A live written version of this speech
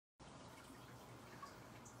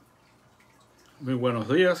Muy buenos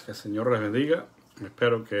días, que el Señor les bendiga.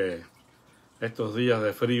 Espero que estos días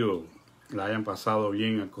de frío la hayan pasado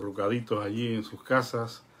bien acurrucaditos allí en sus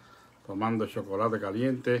casas, tomando chocolate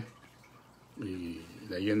caliente y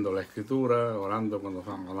leyendo la escritura, orando con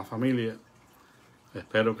la familia.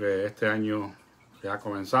 Espero que este año que ha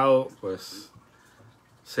comenzado, pues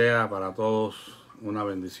sea para todos una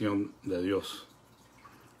bendición de Dios.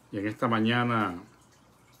 Y en esta mañana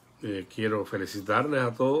quiero felicitarles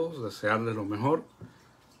a todos, desearles lo mejor,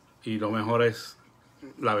 y lo mejor es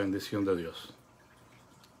la bendición de Dios.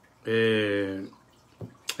 He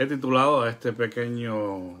titulado a este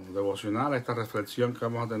pequeño devocional, a esta reflexión que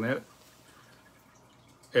vamos a tener,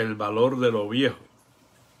 el valor de lo viejo.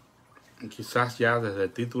 Quizás ya desde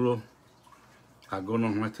el título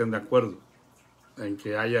algunos no estén de acuerdo en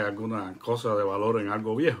que haya alguna cosa de valor en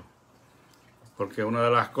algo viejo, porque una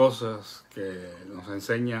de las cosas que nos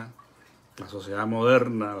enseña la sociedad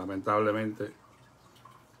moderna, lamentablemente,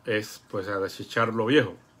 es pues a desechar lo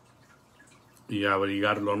viejo y a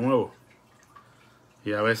abrigar lo nuevo.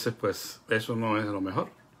 Y a veces pues eso no es lo mejor.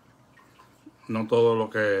 No todo lo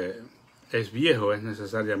que es viejo es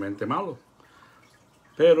necesariamente malo,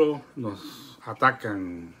 pero nos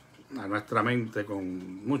atacan a nuestra mente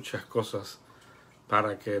con muchas cosas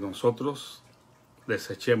para que nosotros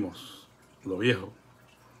desechemos lo viejo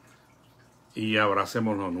y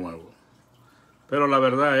abracemos lo nuevo. Pero la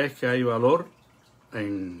verdad es que hay valor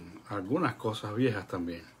en algunas cosas viejas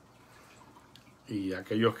también. Y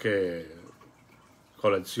aquellos que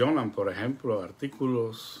coleccionan, por ejemplo,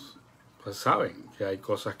 artículos, pues saben que hay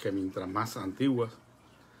cosas que mientras más antiguas,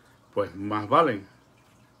 pues más valen.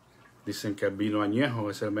 Dicen que el vino añejo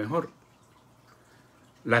es el mejor.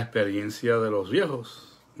 La experiencia de los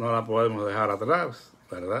viejos no la podemos dejar atrás,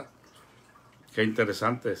 ¿verdad? Qué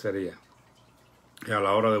interesante sería que a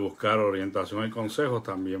la hora de buscar orientación y consejos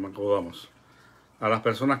también acudamos a las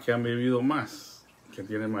personas que han vivido más, que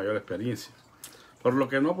tienen mayor experiencia. Por lo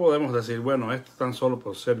que no podemos decir, bueno, esto tan solo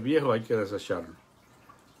por ser viejo hay que desecharlo.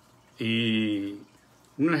 Y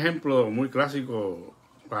un ejemplo muy clásico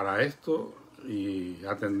para esto, y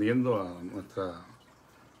atendiendo a nuestra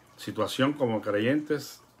situación como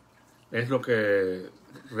creyentes, es lo que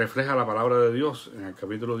refleja la palabra de Dios en el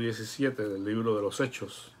capítulo 17 del libro de los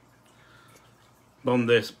Hechos,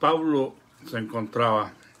 donde Pablo se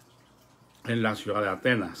encontraba en la ciudad de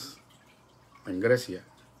Atenas, en Grecia.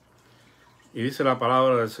 Y dice la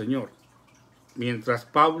palabra del Señor: mientras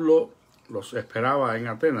Pablo los esperaba en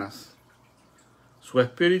Atenas, su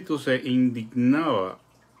espíritu se indignaba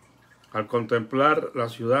al contemplar la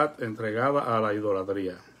ciudad entregada a la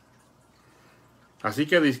idolatría. Así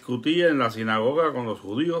que discutía en la sinagoga con los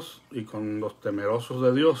judíos y con los temerosos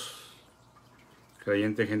de Dios,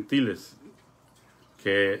 creyentes gentiles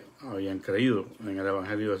que habían creído en el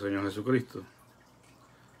Evangelio del Señor Jesucristo.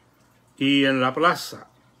 Y en la plaza,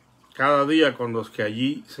 cada día con los que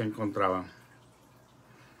allí se encontraban.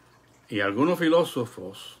 Y algunos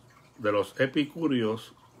filósofos de los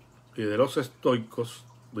epicúreos y de los estoicos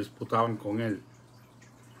disputaban con él.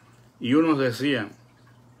 Y unos decían: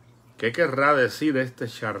 ¿qué querrá decir este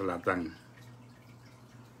charlatán?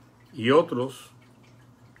 Y otros: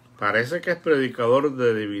 parece que es predicador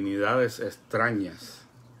de divinidades extrañas,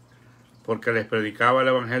 porque les predicaba el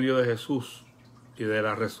Evangelio de Jesús y de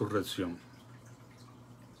la resurrección.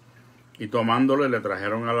 Y tomándole le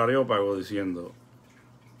trajeron al Areópago diciendo: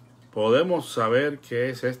 ¿podemos saber qué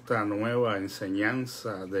es esta nueva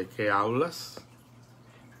enseñanza de que hablas?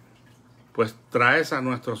 Pues traes a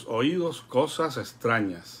nuestros oídos cosas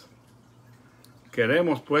extrañas.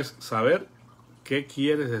 Queremos pues saber qué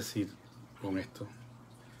quieres decir con esto.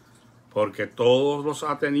 Porque todos los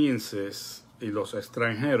atenienses y los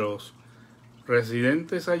extranjeros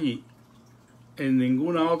residentes allí en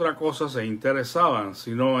ninguna otra cosa se interesaban,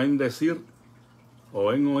 sino en decir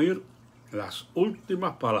o en oír las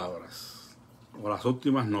últimas palabras o las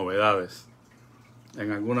últimas novedades.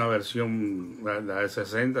 En alguna versión, la de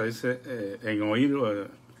 60, dice en oír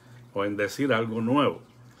o en decir algo nuevo.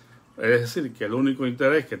 Es decir, que el único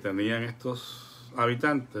interés que tenían estos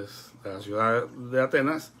habitantes de la ciudad de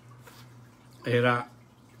Atenas era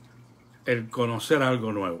el conocer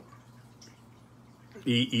algo nuevo.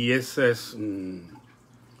 Y ese es un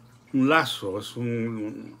lazo, es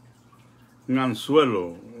un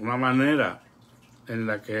anzuelo, una manera en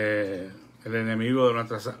la que el enemigo de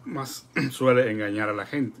nuestras almas suele engañar a la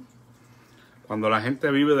gente. Cuando la gente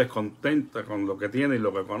vive descontenta con lo que tiene y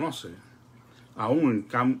lo que conoce, aún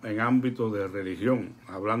en ámbitos de religión,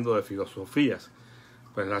 hablando de filosofías,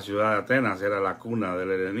 pues la ciudad de Atenas era la cuna del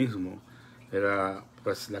helenismo, era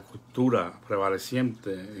pues la cultura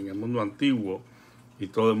prevaleciente en el mundo antiguo, y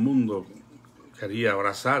todo el mundo quería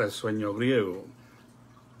abrazar el sueño griego,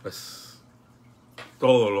 pues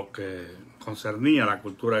todo lo que concernía a la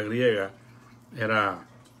cultura griega era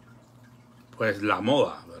pues la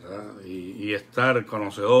moda, ¿verdad? Y estar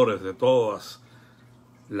conocedores de todas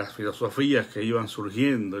las filosofías que iban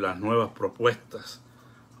surgiendo y las nuevas propuestas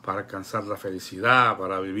para alcanzar la felicidad,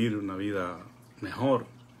 para vivir una vida mejor.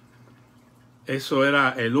 Eso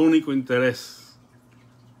era el único interés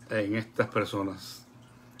en estas personas.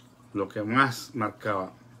 Lo que más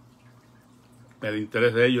marcaba el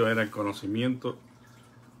interés de ellos era el conocimiento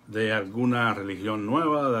de alguna religión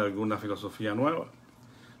nueva, de alguna filosofía nueva.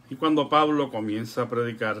 Y cuando Pablo comienza a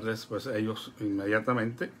predicarles, pues ellos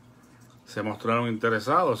inmediatamente se mostraron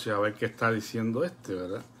interesados y a ver qué está diciendo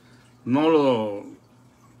 ¿verdad? No lo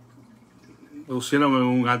pusieron en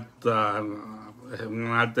una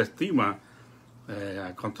alta estima.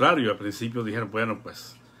 Al contrario, al principio dijeron, bueno,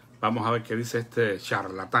 pues vamos a ver qué dice este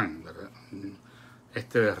charlatán, ¿verdad?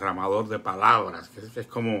 Este derramador de palabras, que es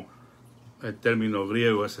como el término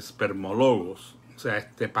griego es espermologos, o sea,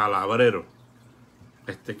 este palabrero,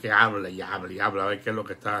 este que habla y habla y habla, a ver qué es lo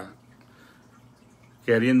que está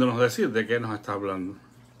queriéndonos decir, de qué nos está hablando.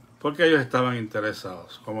 Porque ellos estaban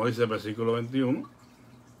interesados, como dice el versículo 21,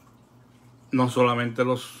 no solamente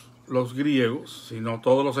los griegos, sino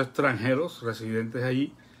todos los extranjeros residentes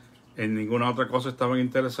allí, en ninguna otra cosa estaban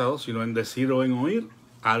interesados, sino en decir o en oír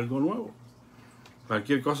algo nuevo.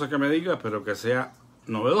 Cualquier cosa que me diga, pero que sea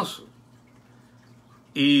novedoso.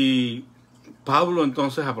 Y Pablo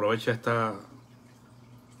entonces aprovecha esta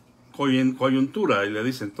coyuntura y le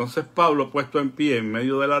dice, entonces Pablo, puesto en pie en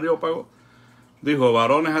medio del Areópago, dijo,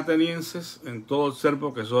 varones atenienses, en todo el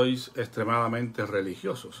servo que sois extremadamente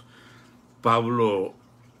religiosos. Pablo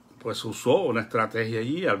pues usó una estrategia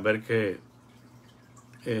allí al ver que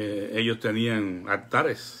ellos tenían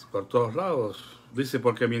altares por todos lados. Dice,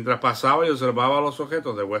 porque mientras pasaba y observaba los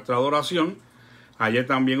objetos de vuestra adoración, hallé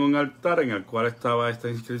también un altar en el cual estaba esta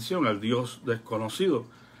inscripción, al Dios desconocido,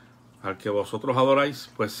 al que vosotros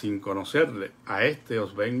adoráis, pues sin conocerle, a este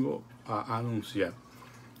os vengo a anunciar.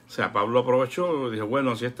 O sea, Pablo aprovechó y dijo,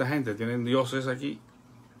 bueno, si esta gente tienen dioses aquí,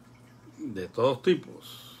 de todos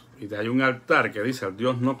tipos, y hay un altar que dice al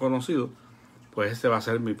Dios no conocido, pues ese va a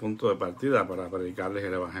ser mi punto de partida para predicarles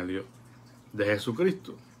el Evangelio de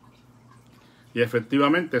Jesucristo. Y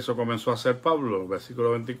efectivamente eso comenzó a hacer Pablo,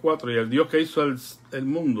 versículo 24, y el Dios que hizo el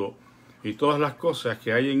mundo y todas las cosas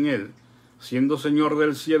que hay en él, siendo Señor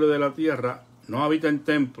del cielo y de la tierra, no habita en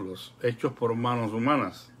templos hechos por manos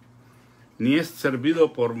humanas, ni es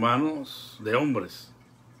servido por manos de hombres,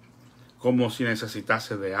 como si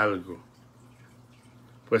necesitase de algo.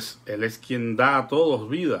 Pues Él es quien da a todos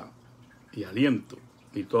vida y aliento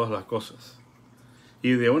y todas las cosas.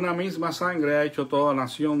 Y de una misma sangre ha hecho toda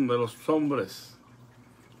nación de los hombres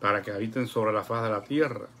para que habiten sobre la faz de la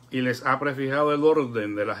tierra, y les ha prefijado el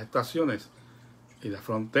orden de las estaciones y las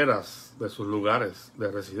fronteras de sus lugares de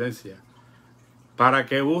residencia, para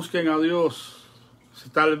que busquen a Dios, si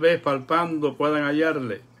tal vez palpando puedan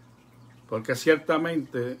hallarle, porque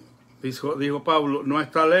ciertamente, dijo Pablo, no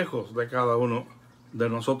está lejos de cada uno de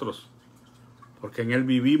nosotros, porque en Él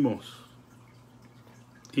vivimos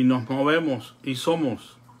y nos movemos y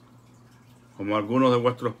somos, como algunos de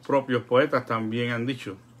vuestros propios poetas también han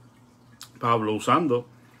dicho. Pablo usando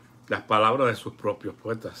las palabras de sus propios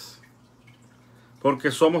poetas. Porque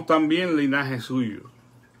somos también linaje suyo.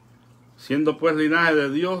 Siendo pues linaje de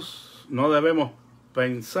Dios, no debemos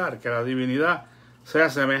pensar que la divinidad sea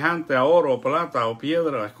semejante a oro, plata o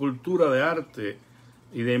piedra, escultura de arte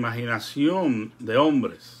y de imaginación de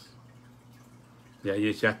hombres. Y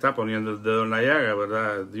ahí ya está poniendo el dedo en la llaga,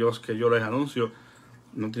 ¿verdad? El Dios que yo les anuncio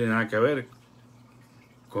no tiene nada que ver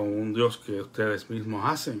con un Dios que ustedes mismos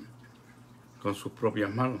hacen con sus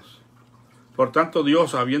propias manos. Por tanto,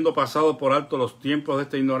 Dios, habiendo pasado por alto los tiempos de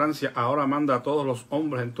esta ignorancia, ahora manda a todos los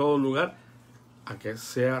hombres en todo lugar a que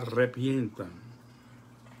se arrepientan.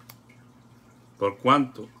 Por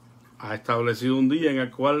cuanto ha establecido un día en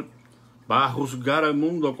el cual va a juzgar al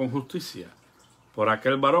mundo con justicia, por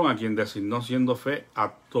aquel varón a quien designó siendo fe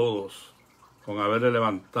a todos, con haberle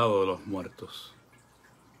levantado de los muertos.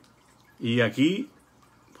 Y aquí,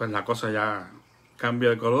 pues la cosa ya cambia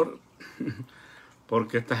de color,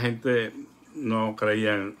 porque esta gente no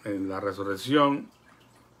creía en la resurrección,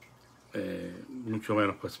 mucho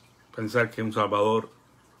menos pues pensar que un Salvador,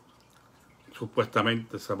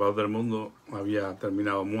 supuestamente el Salvador del mundo, había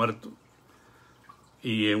terminado muerto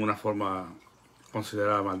y en una forma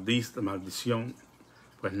considerada maldición,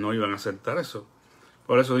 pues no iban a aceptar eso.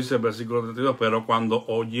 Por eso dice el versículo 32, pero cuando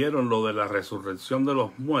oyeron lo de la resurrección de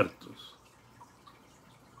los muertos,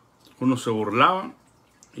 unos se burlaban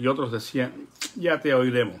y otros decían, ya te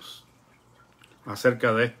oiremos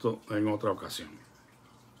acerca de esto en otra ocasión.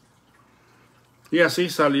 Y así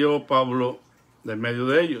salió Pablo de medio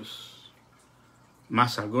de ellos.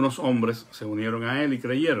 Mas algunos hombres se unieron a él y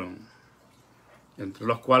creyeron, entre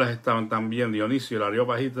los cuales estaban también Dionisio y la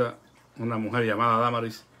Areopagita, una mujer llamada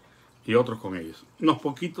Dámaris, y otros con ellos. Unos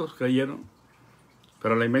poquitos creyeron,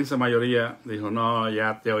 pero la inmensa mayoría dijo, no,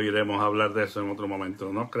 ya te oiremos hablar de eso en otro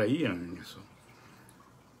momento. No creían en eso.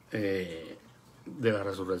 De la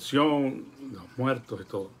resurrección, los muertos y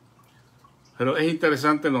todo. Pero es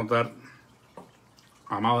interesante notar,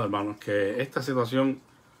 amados hermanos, que esta situación,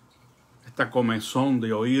 esta comezón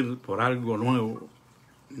de oír por algo nuevo,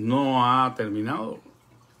 no ha terminado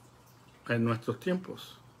en nuestros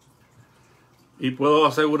tiempos. Y puedo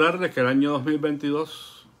asegurarles que el año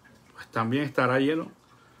 2022 pues, también estará lleno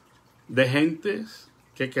de gentes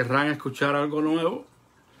que querrán escuchar algo nuevo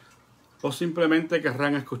o simplemente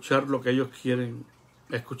querrán escuchar lo que ellos quieren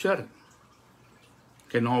escuchar,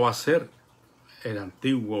 que no va a ser el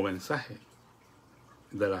antiguo mensaje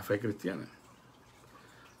de la fe cristiana.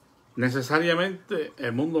 Necesariamente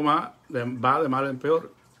el mundo va de mal en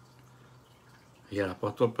peor. Y el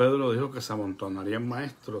apóstol Pedro dijo que se amontonarían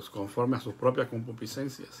maestros conforme a sus propias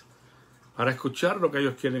concupiscencias para escuchar lo que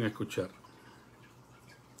ellos quieren escuchar.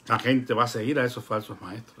 La gente va a seguir a esos falsos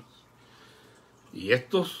maestros. Y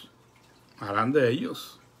estos harán de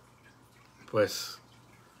ellos, pues,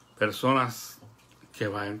 personas que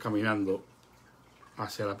vayan caminando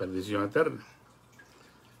hacia la perdición eterna.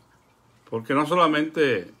 Porque no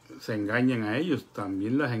solamente se engañan a ellos,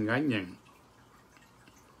 también las engañan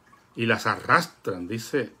y las arrastran,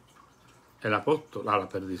 dice el apóstol, a la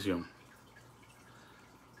perdición.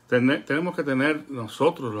 Tenemos que tener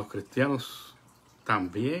nosotros, los cristianos,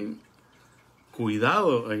 también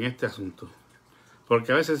cuidado en este asunto.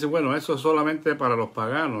 Porque a veces, bueno, eso es solamente para los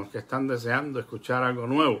paganos que están deseando escuchar algo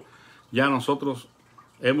nuevo. Ya nosotros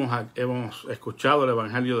hemos escuchado el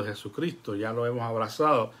Evangelio de Jesucristo, ya lo hemos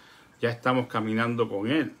abrazado, ya estamos caminando con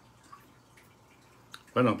Él.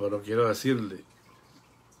 Bueno, pero quiero decirle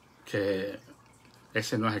que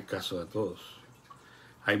ese no es el caso de todos.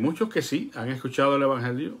 Hay muchos que sí han escuchado el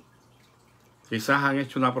Evangelio, quizás han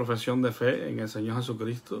hecho una profesión de fe en el Señor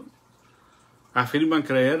Jesucristo, afirman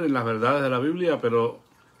creer en las verdades de la Biblia, pero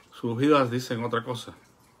sus vidas dicen otra cosa.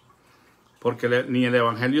 Porque ni el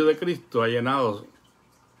Evangelio de Cristo ha llenado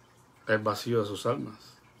el vacío de sus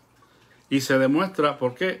almas. Y se demuestra,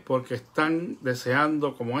 ¿por qué? Porque están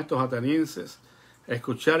deseando, como estos atenienses,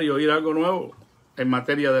 escuchar y oír algo nuevo en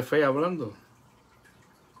materia de fe hablando.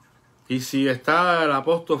 Y si está el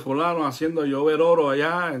apóstol fulano haciendo llover oro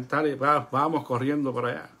allá, en tal y vamos corriendo para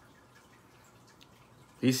allá.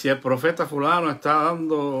 Y si el profeta fulano está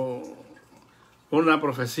dando una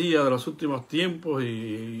profecía de los últimos tiempos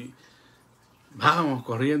y vamos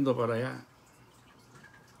corriendo para allá.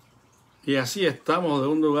 Y así estamos de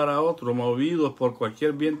un lugar a otro, movidos por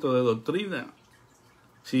cualquier viento de doctrina,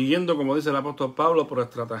 siguiendo, como dice el apóstol Pablo, por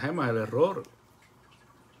estratagemas el error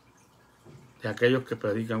de aquellos que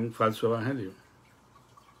predican un falso evangelio.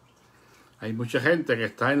 Hay mucha gente que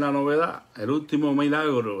está en la novedad, el último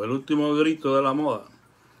milagro, el último grito de la moda.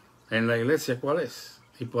 En la iglesia, ¿cuál es?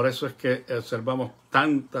 Y por eso es que observamos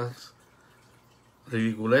tantas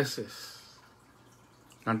ridiculeces,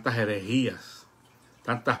 tantas herejías,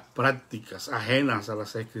 tantas prácticas ajenas a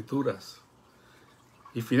las Escrituras.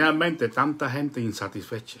 Y finalmente tanta gente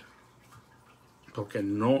insatisfecha, porque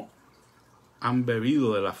no han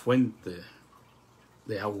bebido de la fuente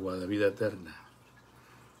de agua de vida eterna.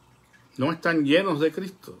 No están llenos de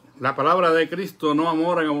Cristo. La palabra de Cristo no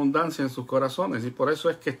mora en abundancia en sus corazones, y por eso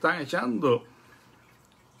es que están echando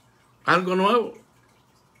algo nuevo.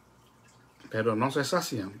 Pero no se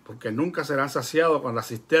sacian, porque nunca serán saciados con las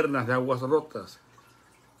cisternas de aguas rotas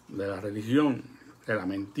de la religión, de la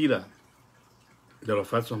mentira, de los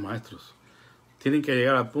falsos maestros. Tienen que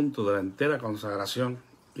llegar al punto de la entera consagración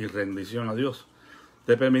y rendición a Dios,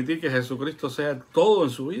 de permitir que Jesucristo sea todo en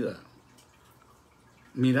su vida.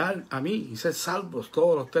 Mirad a mí y sed salvos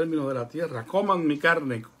todos los términos de la tierra. Coman mi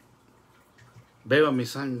carne, beban mi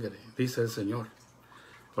sangre, dice el Señor.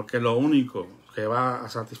 Porque lo único que va a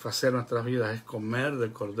satisfacer nuestras vidas es comer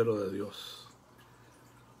del Cordero de Dios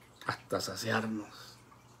hasta saciarnos.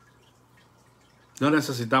 No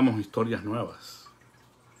necesitamos historias nuevas.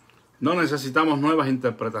 No necesitamos nuevas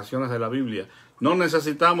interpretaciones de la Biblia. No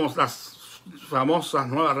necesitamos las famosas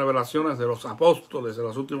nuevas revelaciones de los apóstoles de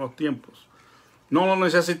los últimos tiempos. No lo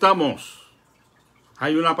necesitamos.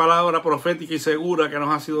 Hay una palabra profética y segura que nos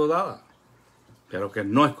ha sido dada, pero que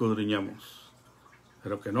no escudriñamos,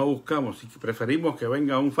 pero que no buscamos, y que preferimos que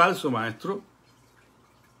venga un falso maestro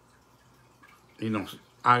y nos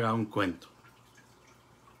haga un cuento.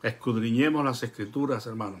 Escudriñemos las Escrituras,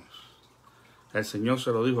 hermanos. El Señor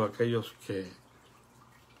se lo dijo a aquellos que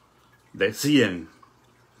decían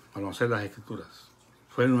conocer las Escrituras.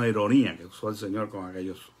 Fue una ironía que usó el Señor con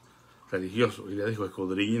aquellos religiosos y le dijo: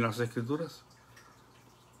 escudriñen las Escrituras,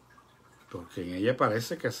 porque en ella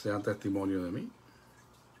parece que sean testimonio de mí.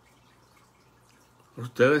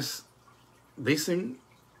 Ustedes dicen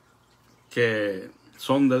que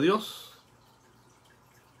son de Dios,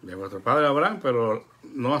 de vuestro padre Abraham, pero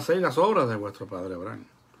no hacéis las obras de vuestro padre Abraham,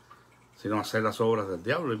 sino hacéis las obras del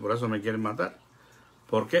diablo, y por eso me quieren matar.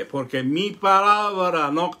 ¿Por qué? Porque mi palabra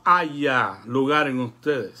no haya lugar en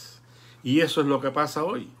ustedes. Y eso es lo que pasa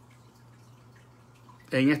hoy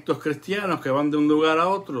en estos cristianos que van de un lugar a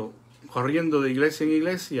otro, corriendo de iglesia en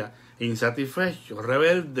iglesia, insatisfechos,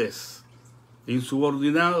 rebeldes,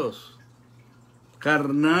 insubordinados,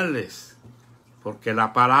 carnales, porque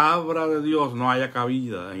la palabra de Dios no haya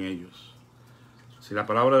cabida en ellos. Si la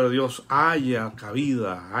palabra de Dios haya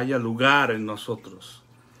cabida, haya lugar en nosotros,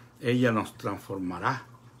 ella nos transformará.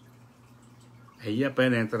 Ella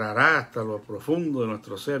penetrará hasta lo profundo de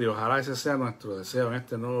nuestro ser, y ojalá ese sea nuestro deseo en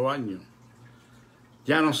este nuevo año.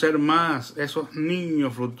 Ya no ser más esos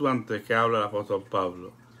niños fluctuantes que habla el apóstol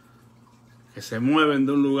Pablo, que se mueven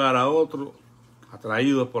de un lugar a otro,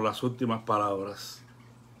 atraídos por las últimas palabras,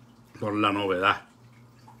 por la novedad.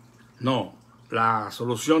 No, la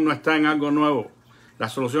solución no está en algo nuevo. La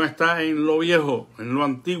solución está en lo viejo, en lo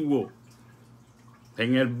antiguo,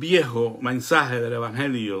 en el viejo mensaje del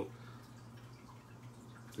Evangelio.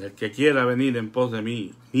 El que quiera venir en pos de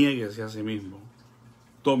mí, niéguese a sí mismo,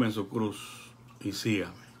 tome su cruz y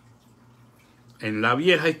sígame. En la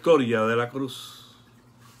vieja historia de la cruz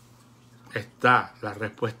está la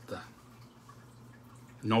respuesta.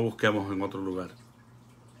 No busquemos en otro lugar.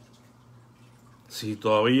 Si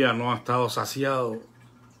todavía no ha estado saciado,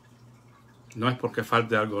 no es porque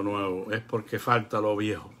falte algo nuevo, es porque falta lo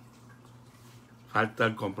viejo. Falta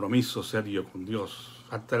el compromiso serio con Dios,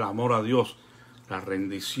 falta el amor a Dios, la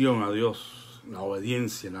rendición a Dios, la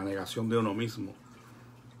obediencia, la negación de uno mismo.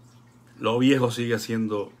 Lo viejo sigue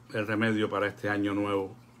siendo el remedio para este año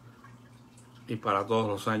nuevo y para todos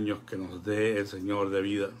los años que nos dé el Señor de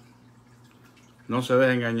vida. No se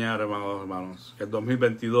deje engañar, hermanos, que el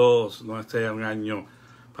 2022 no esté un año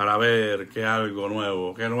para ver qué algo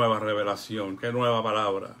nuevo, qué nueva revelación, qué nueva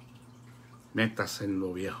palabra. Métase en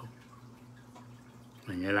lo viejo,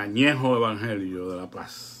 en el añejo evangelio de la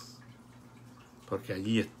paz, porque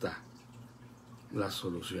allí está la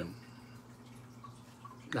solución.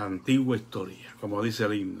 La antigua historia, como dice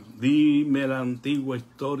el himno: dime la antigua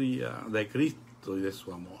historia de Cristo y de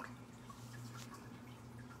su amor.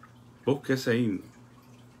 Busque ese himno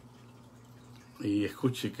y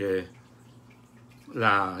escuche que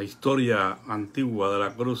la historia antigua de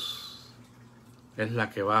la cruz es la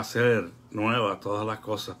que va a hacer nueva todas las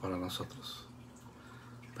cosas para nosotros.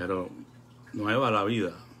 Pero nueva la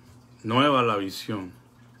vida, nueva la visión,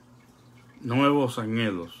 nuevos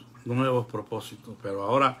anhelos, nuevos propósitos, pero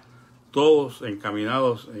ahora todos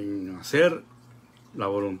encaminados en hacer la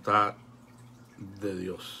voluntad de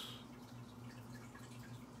Dios.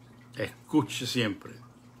 Escuche siempre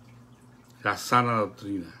la sana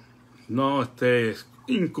doctrina. No estés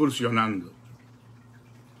incursionando,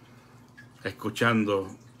 escuchando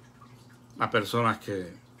a personas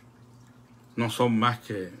que no son más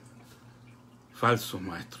que falsos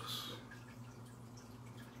maestros.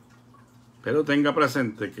 Pero tenga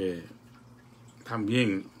presente que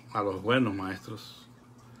también a los buenos maestros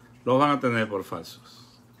los van a tener por falsos.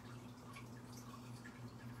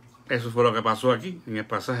 Eso fue lo que pasó aquí, en el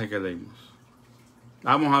pasaje que leímos.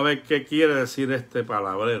 Vamos a ver qué quiere decir este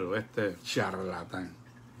palabrero, este charlatán.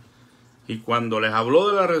 Y cuando les habló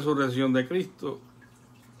de la resurrección de Cristo,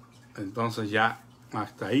 entonces ya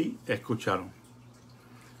hasta ahí escucharon.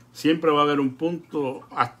 Siempre va a haber un punto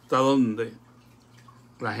hasta donde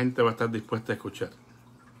la gente va a estar dispuesta a escuchar.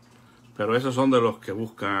 Pero esos son de los que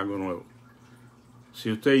buscan algo nuevo. Si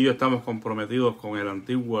usted y yo estamos comprometidos con el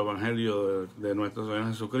antiguo evangelio de nuestro Señor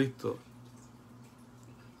Jesucristo,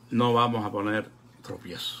 no vamos a poner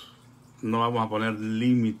tropiezos, no vamos a poner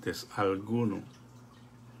límites alguno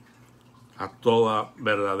a toda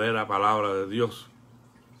verdadera palabra de Dios,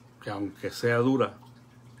 que aunque sea dura,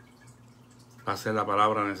 va a ser la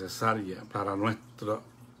palabra necesaria para nuestro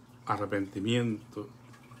arrepentimiento,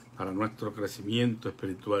 para nuestro crecimiento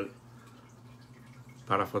espiritual,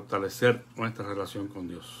 para fortalecer nuestra relación con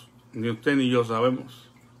Dios. Ni usted ni yo sabemos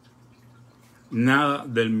nada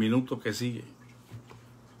del minuto que sigue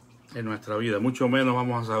en nuestra vida, mucho menos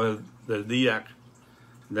vamos a saber del día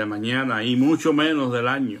de mañana y mucho menos del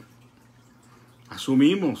año.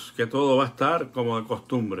 Asumimos que todo va a estar como de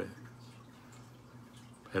costumbre,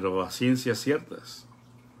 pero a ciencias ciertas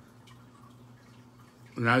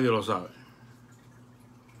nadie lo sabe.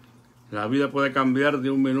 La vida puede cambiar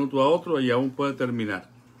de un minuto a otro y aún puede terminar.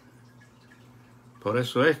 Por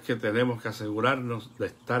eso es que tenemos que asegurarnos de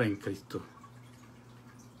estar en Cristo,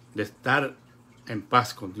 de estar en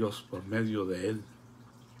paz con Dios por medio de Él,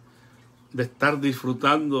 de estar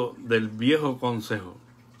disfrutando del viejo consejo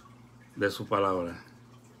de su palabra,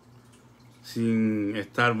 sin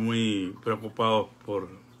estar muy preocupados por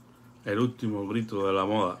el último grito de la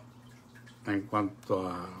moda en cuanto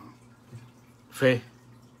a fe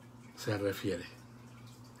se refiere.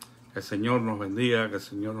 Que el Señor nos bendiga, que el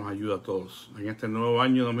Señor nos ayude a todos en este nuevo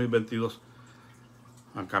año 2022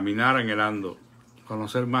 a caminar anhelando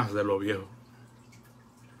conocer más de lo viejo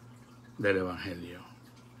del Evangelio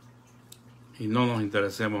y no nos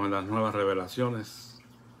interesemos en las nuevas revelaciones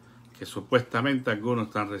que supuestamente algunos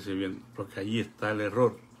están recibiendo, porque allí está el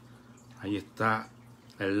error, ahí está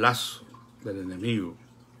el lazo del enemigo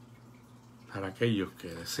para aquellos que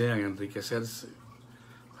desean enriquecerse,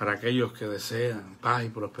 para aquellos que desean paz y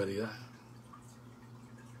prosperidad,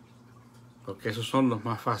 porque esos son los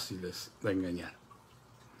más fáciles de engañar.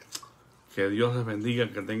 Que Dios les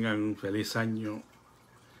bendiga, que tengan un feliz año,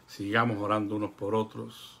 sigamos orando unos por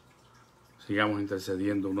otros, sigamos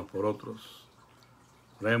intercediendo unos por otros.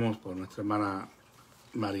 Oremos por nuestra hermana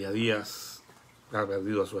María Díaz, que ha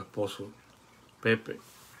perdido a su esposo Pepe,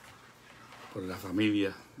 por la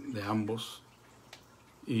familia de ambos,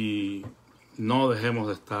 y no dejemos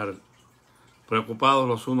de estar preocupados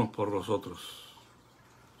los unos por los otros.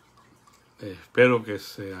 Espero que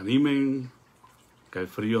se animen, que el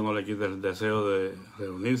frío no le quite el deseo de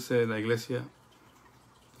reunirse en la iglesia.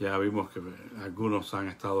 Ya vimos que algunos han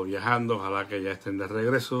estado viajando, ojalá que ya estén de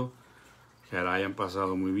regreso, que la hayan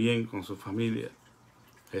pasado muy bien con su familia.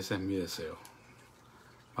 Ese es mi deseo.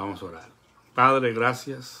 Vamos a orar. Padre,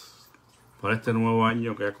 gracias por este nuevo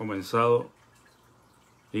año que ha comenzado.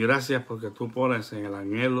 Y gracias porque tú pones en el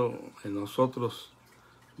anhelo en nosotros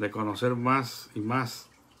de conocer más y más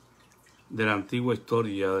de la antigua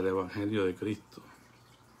historia del Evangelio de Cristo,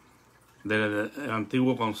 del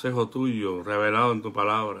antiguo consejo tuyo revelado en tu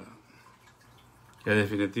palabra, que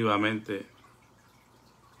definitivamente,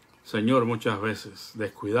 Señor, muchas veces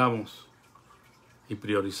descuidamos y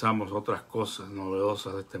priorizamos otras cosas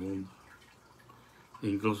novedosas de este mundo,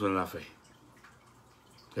 incluso en la fe.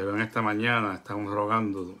 Pero en esta mañana estamos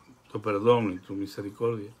rogando tu perdón y tu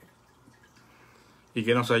misericordia, y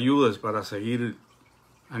que nos ayudes para seguir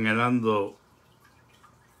anhelando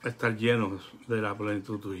estar llenos de la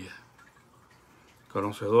plenitud tuya,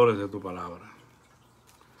 conocedores de tu palabra.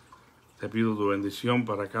 Te pido tu bendición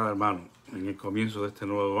para cada hermano en el comienzo de este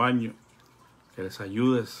nuevo año, que les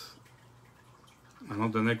ayudes a no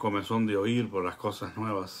tener comezón de oír por las cosas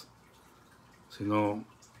nuevas, sino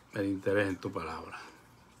el interés en tu palabra.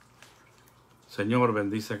 Señor,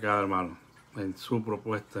 bendice a cada hermano en su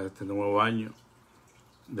propuesta de este nuevo año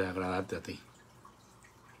de agradarte a ti.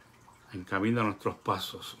 Encamina nuestros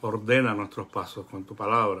pasos, ordena nuestros pasos con tu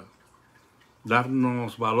palabra.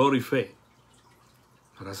 Darnos valor y fe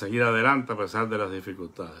para seguir adelante a pesar de las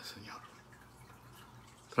dificultades, Señor.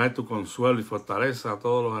 Trae tu consuelo y fortaleza a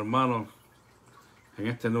todos los hermanos en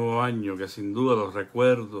este nuevo año, que sin duda los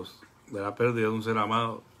recuerdos de la pérdida de un ser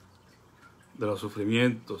amado, de los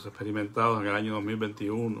sufrimientos experimentados en el año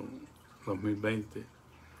 2021, 2020,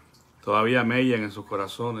 todavía mellan en sus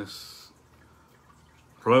corazones.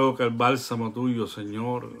 Ruego que el bálsamo tuyo,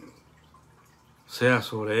 Señor, sea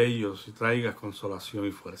sobre ellos y traigas consolación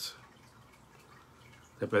y fuerza.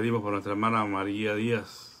 Te pedimos por nuestra hermana María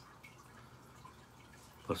Díaz,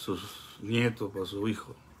 por sus nietos, por su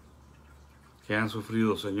hijo, que han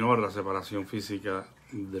sufrido, Señor, la separación física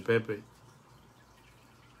de Pepe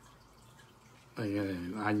en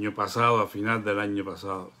el año pasado, a final del año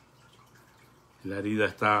pasado. La herida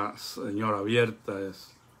está, Señor, abierta.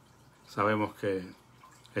 Sabemos que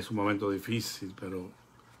es un momento difícil, pero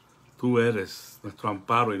tú eres nuestro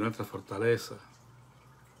amparo y nuestra fortaleza,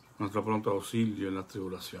 nuestro pronto auxilio en las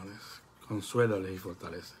tribulaciones. Consuélales y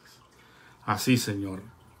fortaleces. Así, Señor,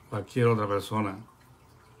 cualquier otra persona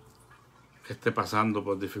que esté pasando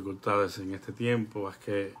por dificultades en este tiempo, haz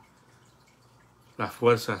que las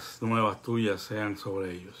fuerzas nuevas tuyas sean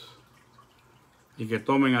sobre ellos, y que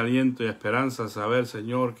tomen aliento y esperanza al saber,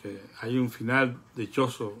 Señor, que hay un final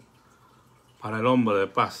dichoso para el hombre de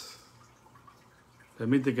paz.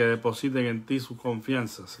 Permite que depositen en ti su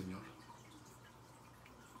confianza, Señor,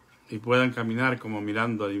 y puedan caminar como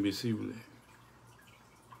mirando al invisible,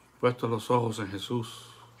 puestos los ojos en Jesús,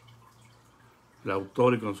 el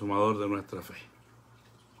autor y consumador de nuestra fe.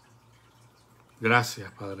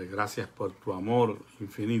 Gracias, Padre, gracias por tu amor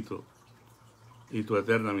infinito y tu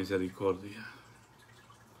eterna misericordia.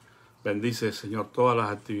 Bendice, Señor, todas las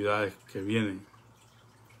actividades que vienen.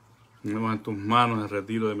 Tenemos en tus manos el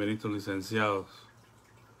retiro de ministros licenciados,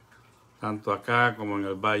 tanto acá como en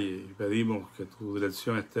el valle, y pedimos que tu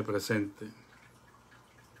dirección esté presente,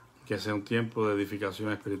 que sea un tiempo de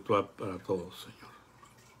edificación espiritual para todos, Señor.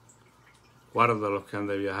 Guarda a los que han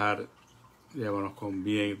de viajar, llévanos con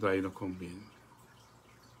bien y tráenos con bien.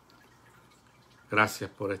 Gracias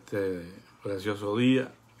por este precioso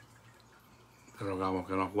día. Te rogamos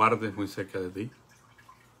que nos guardes muy cerca de ti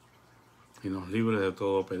y nos libres de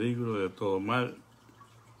todo peligro, de todo mal,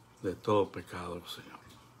 de todo pecado, Señor.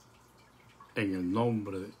 En el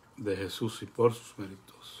nombre de Jesús y por sus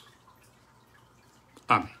méritos.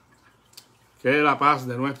 Amén. Que la paz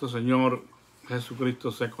de nuestro Señor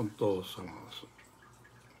Jesucristo sea con todos, amados.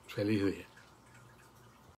 Feliz día.